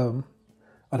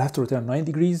have to rotate 90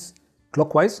 degrees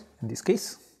clockwise in this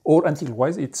case, or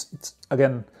anti-clockwise. It's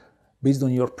again based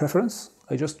on your preference.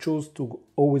 I just chose to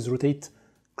always rotate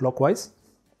clockwise.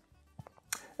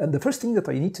 And the first thing that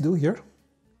I need to do here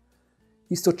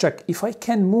is to check if I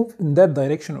can move in that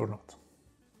direction or not.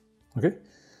 Okay,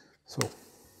 so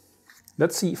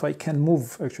let's see if I can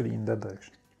move actually in that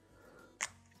direction.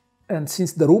 And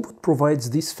since the robot provides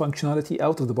this functionality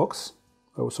out of the box,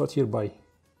 I will start here by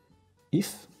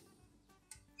if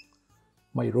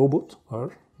my robot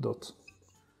r dot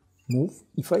move.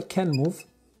 If I can move,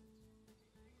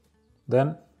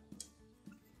 then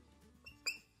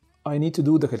I need to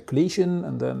do the calculation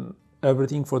and then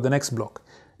everything for the next block.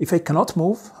 If I cannot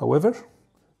move, however,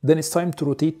 then it's time to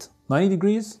rotate 90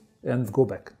 degrees and go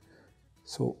back.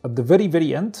 So at the very,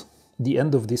 very end, the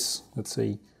end of this, let's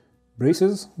say,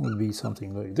 braces will be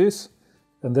something like this.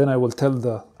 And then I will tell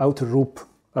the outer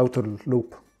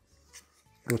loop,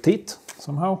 rotate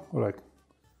somehow, or like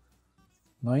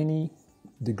 90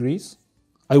 degrees.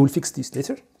 I will fix this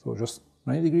later. So just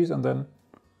 90 degrees, and then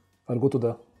I'll go to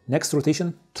the next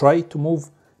rotation, try to move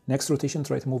next rotation,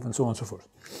 try to move, and so on and so forth.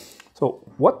 So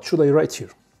what should I write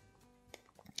here?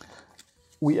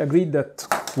 We agreed that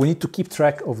we need to keep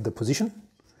track of the position.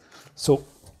 So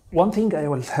one thing I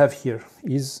will have here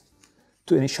is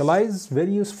to initialize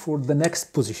values for the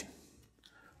next position.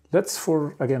 Let's,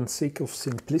 for again sake of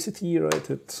simplicity, write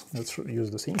it. Let's use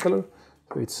the same color.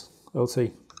 So it's, I'll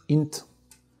say int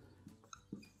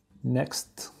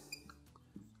next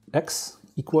x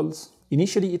equals,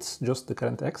 initially it's just the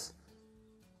current x.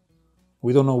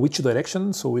 We don't know which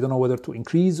direction, so we don't know whether to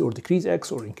increase or decrease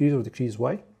x or increase or decrease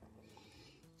y.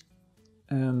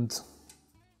 And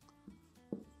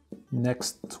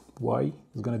next y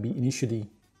is going to be initially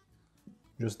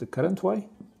just the current y.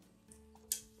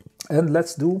 And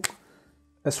let's do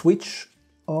a switch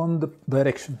on the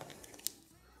direction.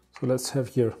 So let's have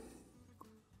here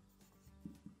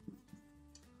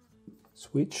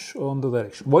switch on the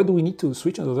direction. Why do we need to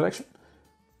switch on the direction?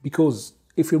 Because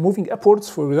if you're moving upwards,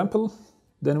 for example,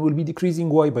 then we'll be decreasing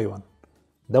y by 1.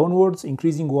 Downwards,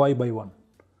 increasing y by 1.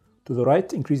 To the right,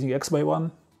 increasing x by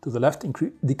 1. To the left,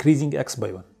 decreasing x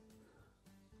by 1.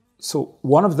 So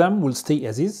one of them will stay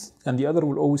as is, and the other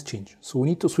will always change. So we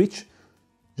need to switch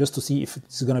just to see if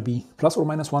it's going to be plus or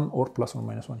minus 1 or plus or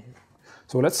minus 1 here.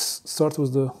 So let's start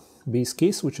with the base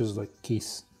case, which is like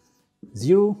case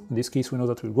 0. In this case, we know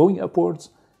that we're going upwards,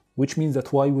 which means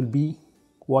that y will be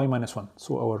y minus 1.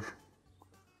 So our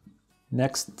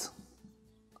next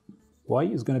y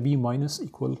is going to be minus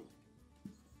equal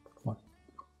 1.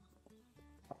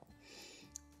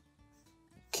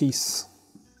 Case,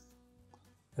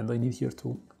 and I need here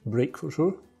to break for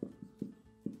sure.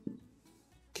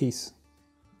 Case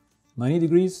 90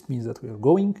 degrees means that we are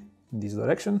going in this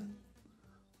direction.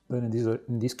 Then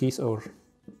in this case, our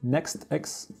next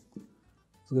x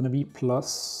is going to be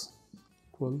plus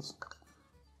equals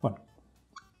 1.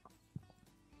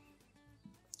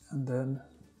 And then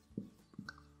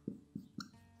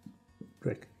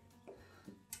break.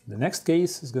 The next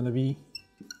case is going to be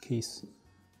case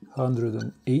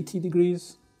 180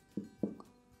 degrees.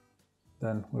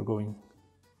 Then we're going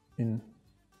in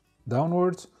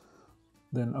downwards.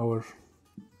 Then our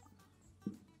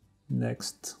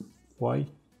next y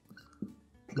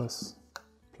plus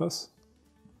plus,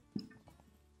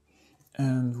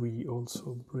 and we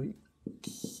also break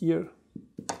here.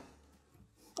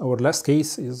 Our last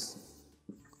case is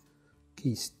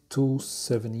case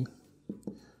 270,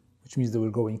 which means that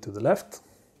we're going to the left.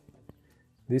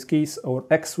 In this case, our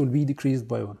x will be decreased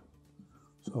by 1.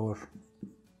 So our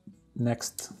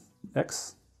next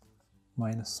x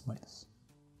minus minus.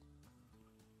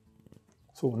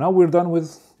 So now we're done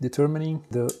with determining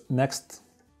the next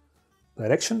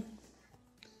direction.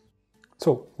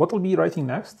 So what we'll be writing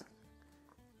next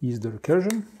is the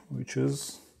recursion, which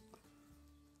is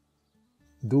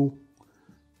do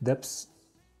depth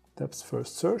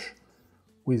first search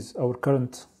with our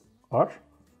current r,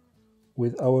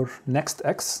 with our next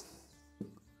x,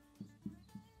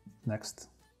 next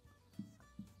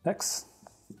x,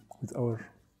 with our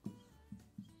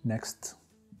next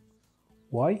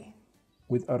y,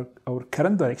 with our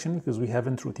current direction, because we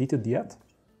haven't rotated yet,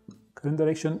 current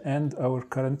direction, and our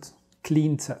current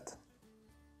clean set,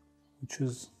 which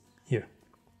is here.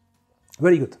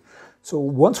 Very good. So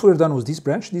once we're done with this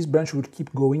branch will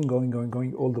keep going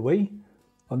all the way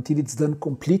until it's done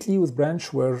completely with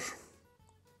branch, where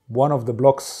one of the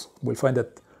blocks will find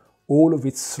that all of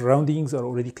its surroundings are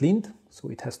already cleaned, so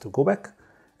it has to go back.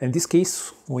 In this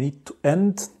case, we need to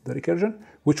end the recursion,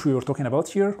 which we were talking about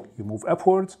here. You move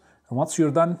upwards, and once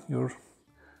you're done, you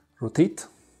rotate,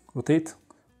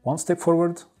 one step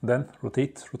forward, then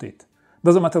rotate.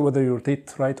 Doesn't matter whether you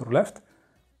rotate right or left.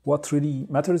 What really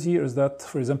matters here is that,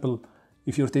 for example,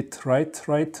 if you rotate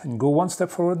right, and go one step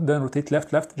forward, then rotate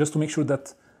left, just to make sure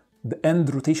that the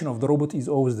end rotation of the robot is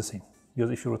always the same.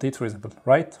 Because if you rotate, for example,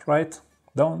 right,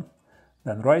 down,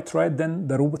 then right, then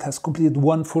the robot has completed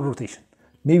one full rotation.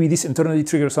 Maybe this internally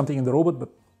triggers something in the robot, but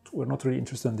we're not really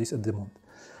interested in this at the moment.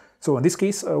 So in this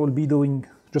case, I will be doing,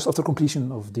 just after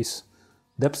completion of this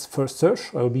depth first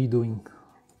search, I will be doing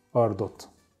r dot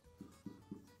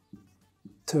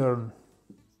turn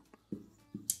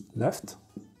left.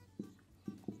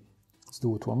 Let's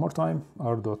do it one more time.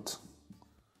 R dot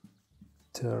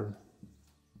turn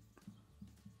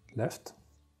left,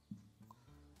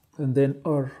 and then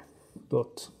R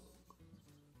dot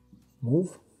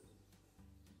move,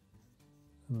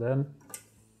 and then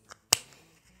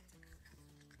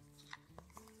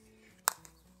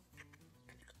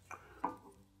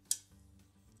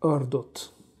R dot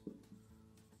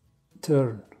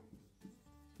turn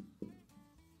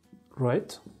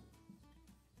right,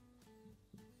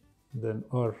 then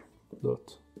R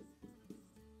dot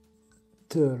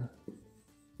turn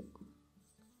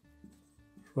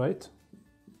right.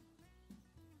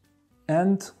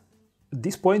 And at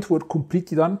this point, we're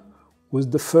completely done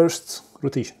with the first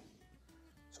rotation.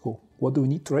 So what do we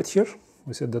need to write here?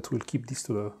 We said that we'll keep this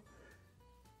to the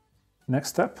next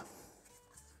step.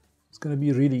 It's going to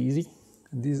be really easy.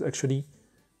 And this is actually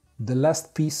the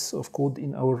last piece of code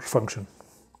in our function.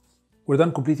 We're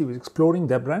done completely with exploring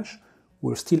that branch.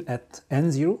 We're still at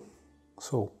N0.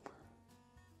 So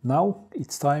now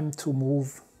it's time to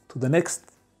move to the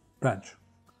next branch.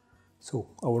 So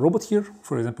our robot here,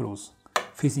 for example, was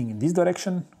facing in this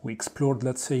direction. We explored,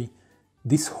 let's say,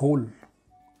 this whole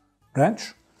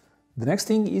branch. The next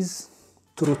thing is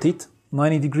to rotate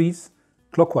 90 degrees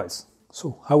clockwise.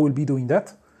 So how we'll be doing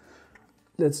that?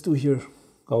 Let's do here,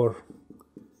 our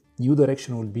new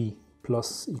direction will be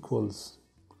plus equals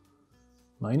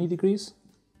 90 degrees.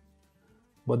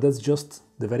 But that's just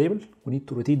the variable. We need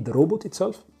to rotate the robot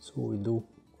itself. So we'll do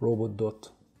robot.turn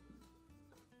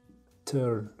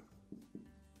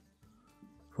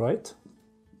right,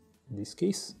 in this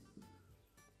case.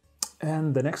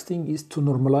 And the next thing is to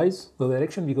normalize the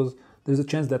direction, because there's a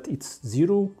chance that it's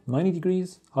 0, 90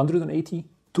 degrees, 180,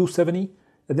 270,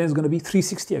 and then it's going to be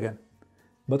 360 again.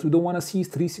 But we don't want to see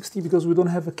 360 because we don't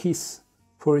have a case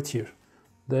for it here.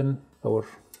 Then our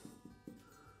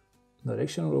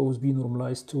direction will always be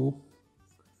normalized to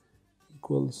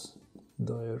equals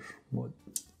dir mod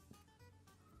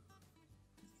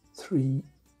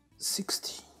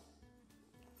 360.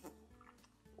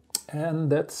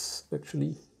 And that's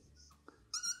actually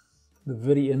the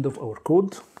very end of our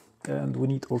code. And we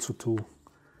need also to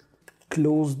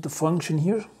close the function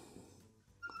here.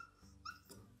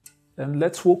 And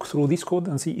let's walk through this code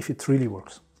and see if it really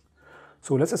works.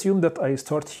 So let's assume that I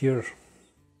start here.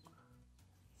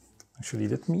 Actually,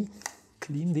 let me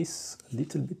clean this a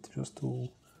little bit just to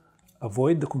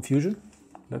avoid the confusion.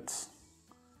 Let's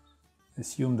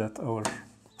assume that our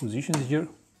positions here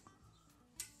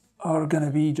are going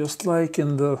to be just like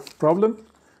in the problem,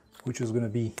 which is going to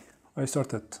be, I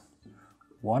start at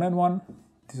 1 and 1.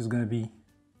 This is going to be,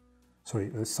 sorry,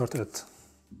 let's start at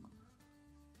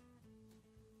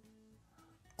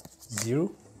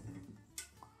 0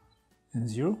 and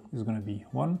 0 is going to be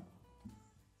 1,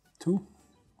 2,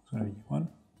 it's going to be 1,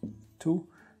 2,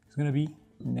 it's going to be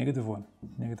negative 1,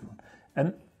 negative 1.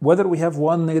 And whether we have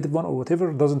 1, negative 1 or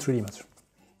whatever doesn't really matter.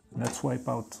 Let's wipe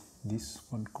out this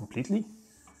one completely.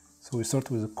 So we start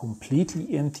with a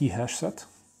completely empty hash set.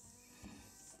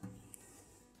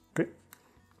 Okay.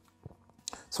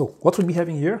 So what we'll be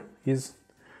having here is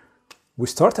we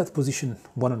start at position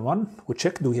 1 and 1. We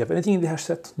check, do we have anything in the hash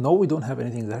set? No, we don't have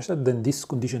anything in the hash set. Then this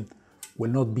condition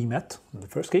will not be met in the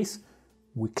first case.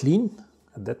 We clean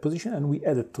at that position and we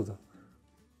add it to the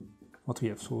what we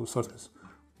have. So we start with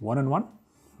 1 and 1.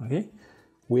 Okay.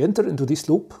 We enter into this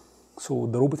loop. So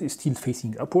the robot is still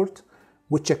facing upward.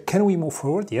 We check, can we move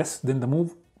forward? Yes. Then the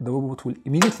robot will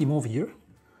immediately move here.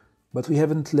 But we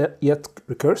haven't yet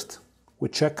recursed. We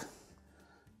check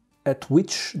at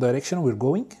which direction we're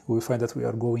going. We find that we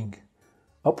are going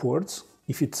upwards.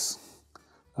 If it's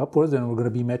upwards, then we're going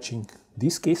to be matching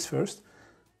this case first,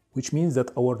 which means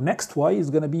that our next y is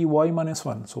going to be y minus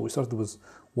 1. So we started with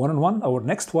 1 and 1. Our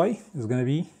next y is going to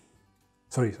be,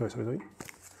 sorry.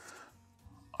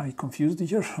 I confused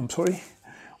here, I'm sorry.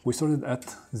 We started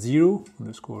at 0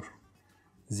 underscore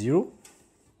 0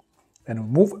 and we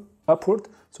move upward.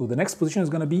 So the next position is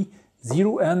going to be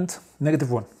 0 and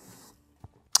negative 1.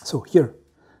 So here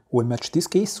we'll match this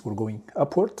case. We're going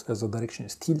upward as the direction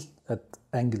is still at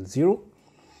angle 0.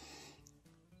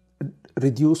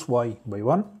 Reduce y by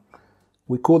 1.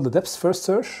 We call the depth first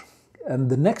search, and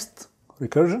the next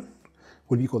recursion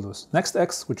will be called as next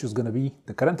x, which is going to be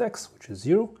the current x, which is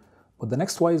 0. But the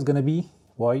next y is going to be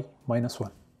y minus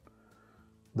 1.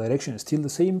 Direction is still the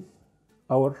same.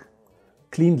 Our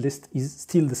clean list is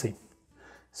still the same.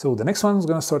 So the next one is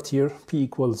going to start here. P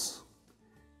equals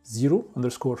 0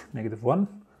 underscore negative 1.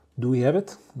 Do we have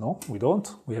it? No, we don't.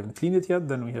 We haven't cleaned it yet.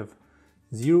 Then we have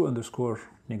 0 underscore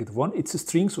negative 1. It's a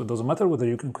string, so it doesn't matter whether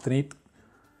you can concatenate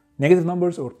negative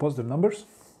numbers or positive numbers.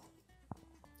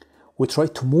 We try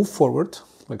to move forward.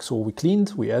 Like so, we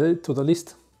cleaned, we added it to the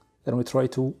list. Then we try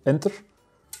to enter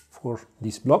for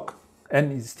this block,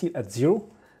 and it's still at 0.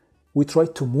 We try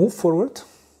to move forward,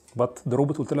 but the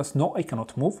robot will tell us, no, I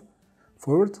cannot move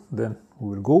forward. Then we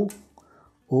will go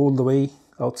all the way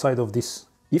outside of this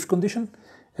if condition,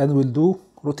 and we'll do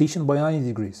rotation by 90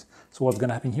 degrees. So what's going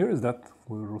to happen here is that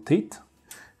we'll rotate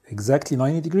exactly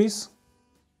 90 degrees,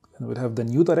 and we'll have the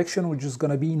new direction, which is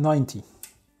going to be 90. Let's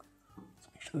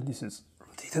make sure this is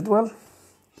rotated well,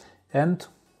 and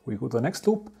we go to the next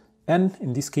loop, n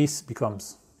in this case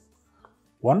becomes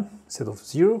 1 instead of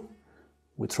 0.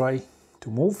 We try to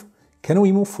move. Can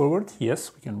we move forward?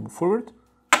 Yes, we can move forward.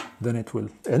 Then it will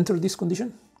enter this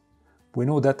condition. We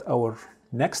know that our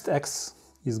next x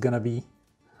is gonna be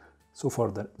so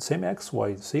far the same x,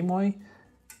 y the same y.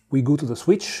 We go to the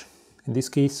switch. In this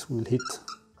case, we'll hit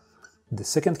the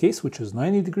second case, which is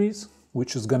 90 degrees,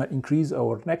 which is gonna increase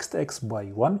our next x by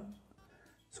 1.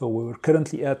 So we were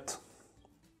currently at,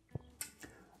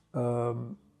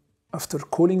 after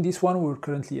calling this one, we're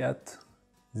currently at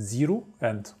 0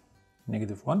 and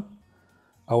 -1.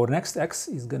 Our next x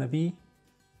is gonna be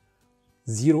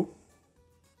 0,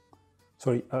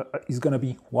 sorry, is gonna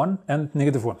be 1 and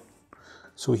 -1.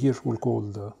 So here we'll call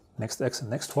the next x and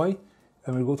next y,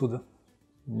 and we'll go to the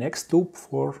next loop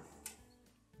for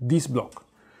this block.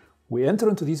 We enter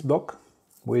into this block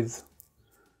with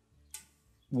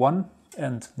 1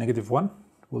 and -1.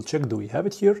 We'll check, do we have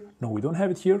it here? No, we don't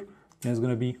have it here. And it's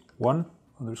gonna be 1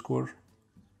 underscore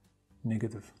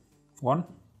 -1.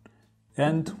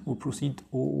 And we'll proceed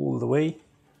all the way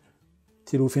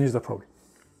till we finish the problem.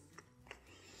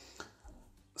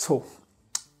 So,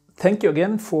 thank you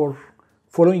again for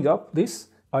following up this.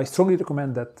 I strongly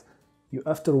recommend that you,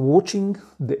 after watching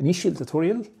the initial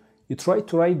tutorial, you try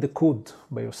to write the code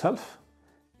by yourself.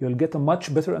 You'll get a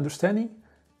much better understanding.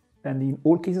 And in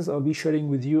all cases, I'll be sharing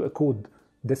with you a code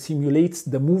that simulates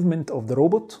the movement of the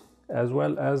robot as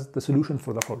well as the solution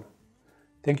for the problem.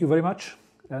 Thank you very much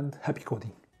and happy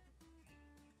coding.